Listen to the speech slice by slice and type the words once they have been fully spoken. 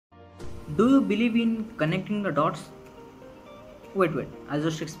Do you believe in connecting the dots? Wait, I'll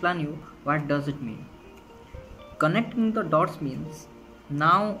just explain you what does it mean. Connecting the dots means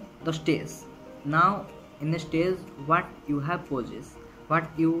now the stage. Now in the stage what you have possessed, what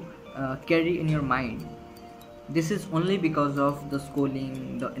you carry in your mind. This is only because of the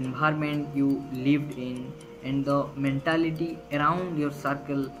schooling, the environment you lived in, and the mentality around your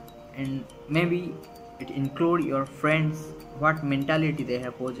circle, and maybe it include your friends, what mentality they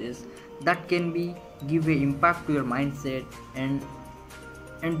have possessed. That can be give a impact to your mindset, and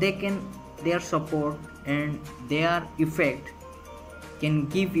they can their support and their effect can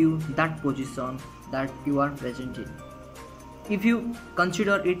give you that position that you are present in. If you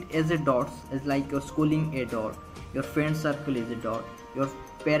consider it as a dots, as like your schooling a dot, your friend circle is a dot, your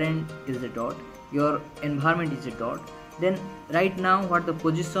parent is a dot, your environment is a dot, then right now what the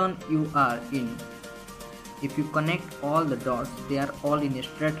position you are in, if you connect all the dots, they are all in a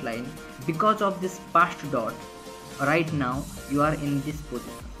straight line. Because of this past dot, right now you are in this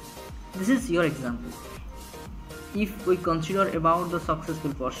position. This is your example. If we consider about the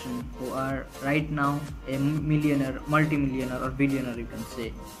successful person who are right now a millionaire, multimillionaire or billionaire, you can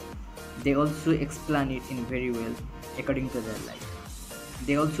say, they also explain it in very well according to their life.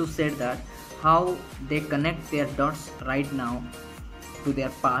 They also said that how they connect their dots right now to their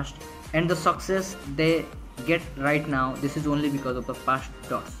past, and the success they get right now, this is only because of the past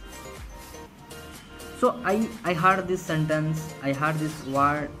dots. So I heard this sentence, I heard this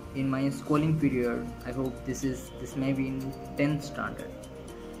word in my schooling period. I hope this may be in 10th standard.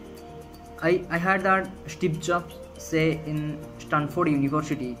 I heard that Steve Jobs say in Stanford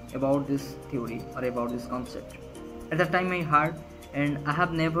University about this theory or about this concept. At that time I heard, and I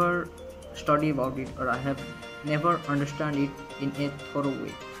have never studied about it, or I have never understand it in a thorough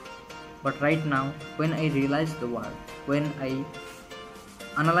way. But right now when I realize the word, when I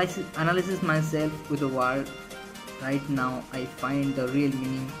analysis myself with the word, right now I find the real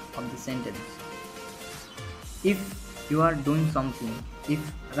meaning of the sentence. If you are doing something, if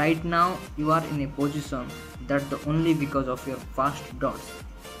right now you are in a position, that's the only because of your past dots.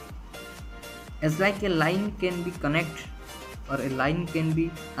 As like a line can be connect, or a line can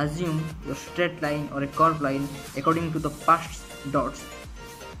be assumed your straight line or a curved line according to the past dots.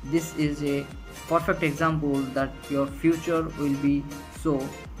 This is a perfect example that your future will be so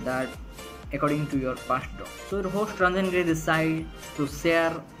that according to your past dots. So your host Ranjan Gray decided to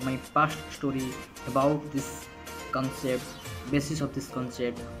share my past story about this concept, basis of this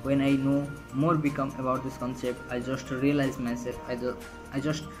concept. When I know more become about this concept, I just realize myself, I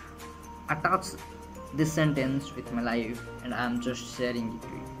just attach this sentence with my life, and I am just sharing it to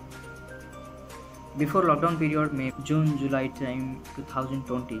you. Before lockdown period, May, June, July time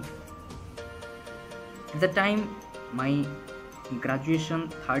 2020, at the time my graduation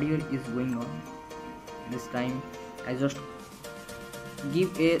third year is going on. This time I just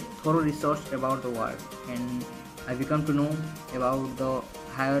give a thorough research about the world, and I become to know about the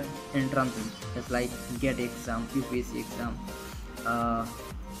higher entrances, as like GATE exam, UPSC exam,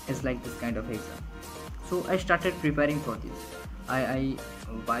 as like this kind of exam. So I started preparing for this. I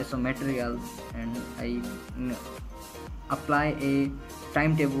buy some materials, and I apply a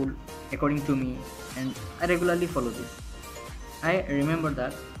timetable according to me, and I regularly follow this. I remember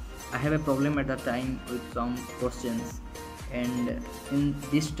that I have a problem at that time with some questions, and in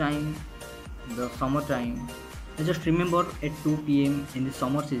this time, the summer time, I just remember at 2 p.m. in the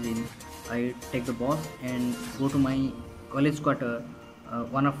summer season, I take the bus and go to my college quarter.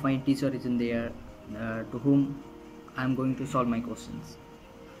 One of my teacher is in there, to whom I am going to solve my questions.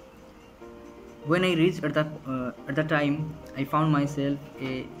 When I reached at that time, I found myself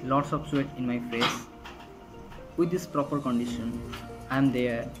a lots of sweat in my face. With this proper condition, I am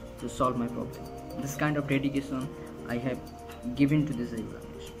there to solve my problem. This kind of dedication I have given to this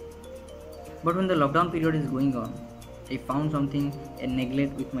examination. But when the lockdown period is going on, I found something, a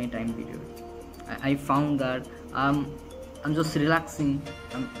neglect with my time period. I found that I'm just relaxing.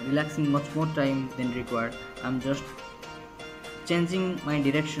 I'm relaxing much more time than required. I'm just changing my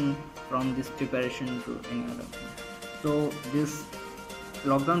direction from this preparation to any other thing. So this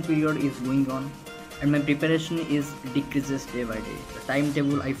lockdown period is going on, and my preparation is decreases day by day. The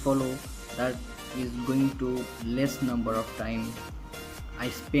timetable I follow, that is going to less number of time I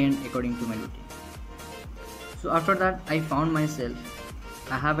spend according to my routine. So after that I found myself,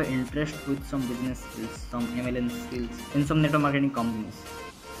 I have an interest with some business skills, some MLM skills in some network marketing companies.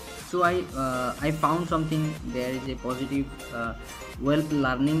 So I found something, there is a positive well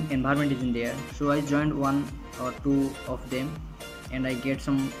learning environment is in there. So I joined one or two of them, and I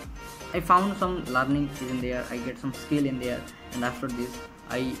found some learning is in there, I get some skill in there, and after this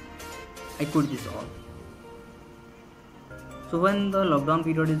I I quit this all. So when the lockdown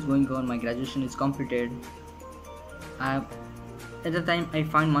period is going on, my graduation is completed. I At the time I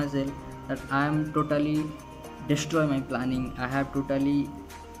find myself that I am totally destroy my planning. I have totally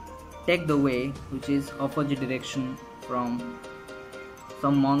take the way which is opposite direction from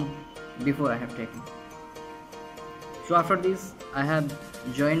some month before I have taken. So after this, I have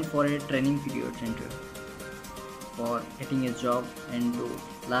joined for a training period center for getting a job and to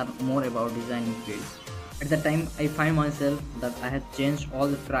learn more about designing fields. At the time, I find myself that I have changed all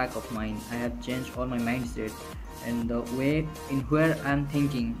the track of mine. I have changed all my mindset and the way in where I am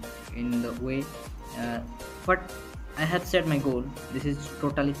thinking, in the way what I have set my goal. This is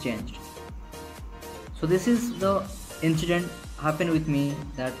totally changed. So this is the incident happened with me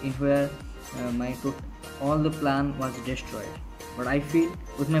that in where all the plan was destroyed. But I feel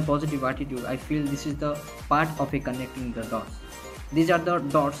with my positive attitude, I feel this is the part of a connecting the dots. These are the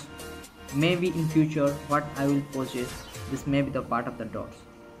dots. Maybe in future what I will possess, this may be the part of the dots.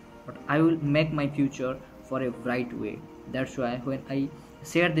 But I will make my future for a bright way. That's why when I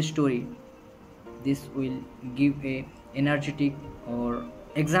share this story, this will give a energetic or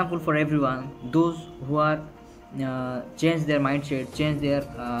example for everyone. Those who are change their mindset, change their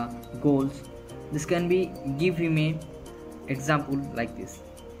goals. This can be give him a example like this.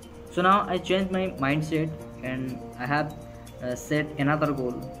 So now I changed my mindset and I have set another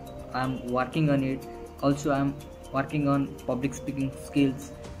goal. I'm working on it. Also I'm working on public speaking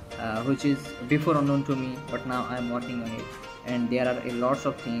skills, which is before unknown to me, but now I'm working on it. And there are a lots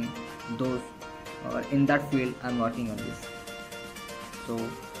of things those in that field I'm working on this. So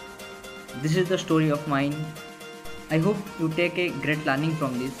this is the story of mine. I hope you take a great learning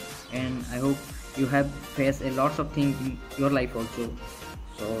from this, and I hope you have faced a lots of things in your life also.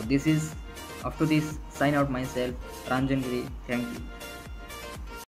 So this is after this sign out myself, Ranjan Giri. Thank you.